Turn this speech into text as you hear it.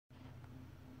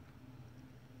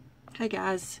Hey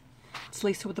guys, it's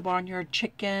Lisa with the Barnyard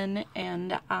Chicken,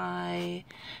 and I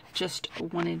just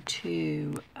wanted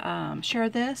to share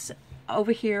this.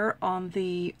 Over here on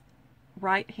the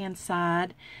right hand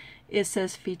side it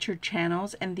says featured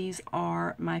channels, and these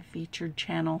are my featured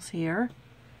channels here.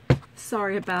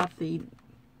 Sorry about the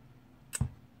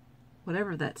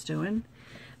whatever that's doing,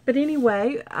 but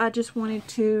anyway, I just wanted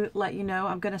to let you know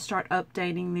I'm going to start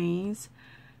updating these,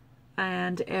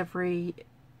 and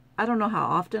I don't know how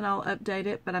often I'll update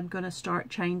it, but I'm going to start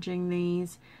changing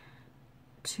these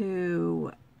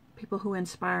to people who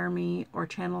inspire me or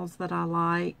channels that I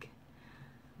like.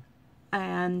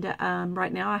 And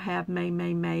right now I have May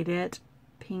Made It,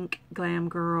 Pink Glam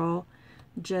Girl,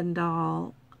 Jen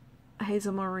Doll,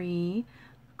 Hazel Marie,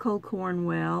 Cole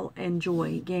Cornwell, and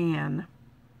Joy Gann.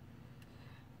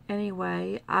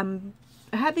 Anyway, I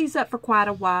had these up for quite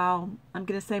a while. I'm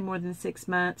going to say more than 6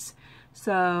 months.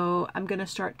 So I'm going to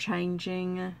start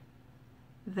changing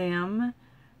them.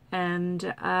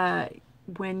 And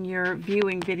when you're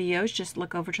viewing videos, just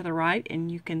look over to the right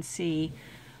and you can see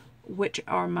which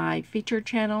are my featured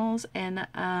channels. And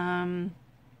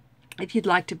if you'd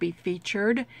like to be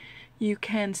featured, you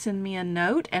can send me a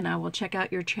note and I will check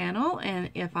out your channel. And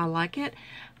if I like it,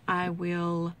 I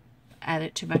will add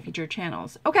it to my featured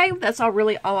channels. Okay, that's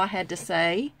really all I had to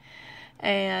say.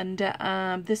 And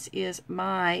this is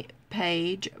my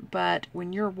page, but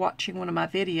when you're watching one of my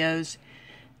videos,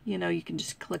 you know, you can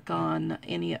just click on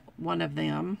any one of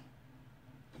them.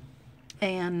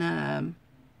 And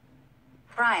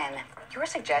Brian, your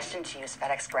suggestion to use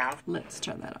FedEx Ground. Let's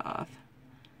turn that off.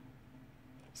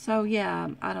 So yeah,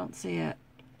 I don't see it.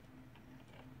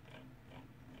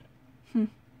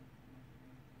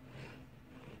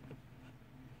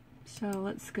 So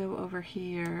let's go over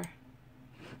here.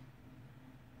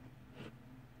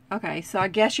 Okay, so I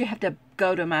guess you have to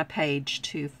go to my page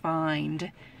to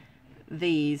find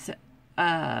these.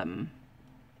 So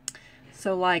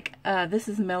like, this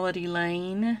is Melody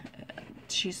Lane.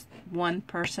 She's one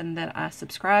person that I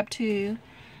subscribe to.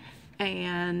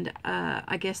 And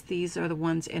I guess these are the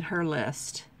ones in her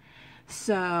list.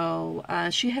 So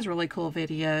she has really cool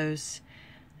videos.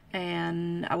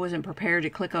 And I wasn't prepared to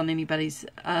click on anybody's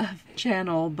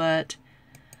channel, but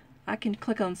I can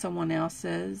click on someone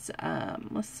else's.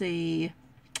 Let's see.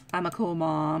 I'm a Cool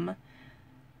Mom.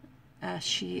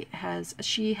 She has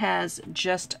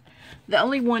just, the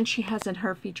only one she has in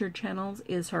her featured channels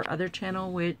is her other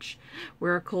channel, which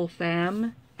We're a Cool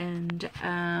Fam. And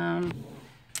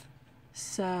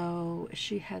so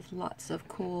she has lots of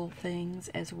cool things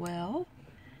as well.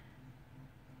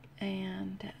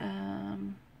 And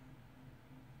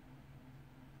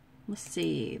let's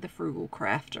see, the Frugal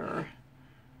Crafter.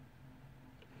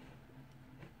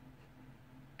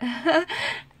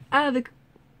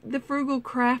 The Frugal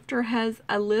Crafter has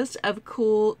a list of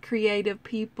cool, creative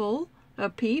people,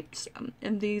 peeps,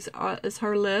 and these is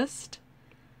her list.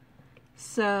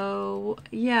 So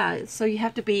yeah, so you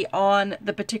have to be on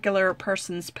the particular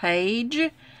person's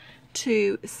page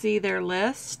to see their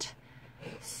list.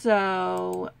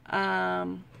 So I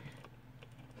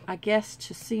guess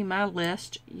to see my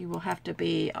list, you will have to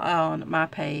be on my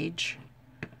page.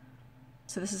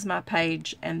 So this is my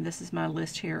page, and this is my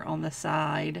list here on the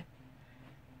side,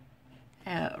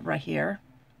 right here.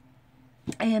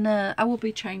 And I will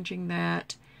be changing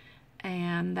that,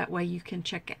 and that way you can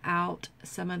check out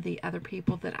some of the other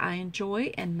people that I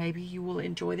enjoy, and maybe you will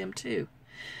enjoy them too.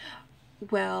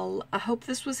 Well, I hope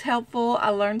this was helpful.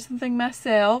 I learned something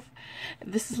myself.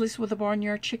 This is Lisa with the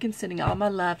Barnyard Chicken, sending all my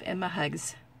love and my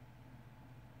hugs.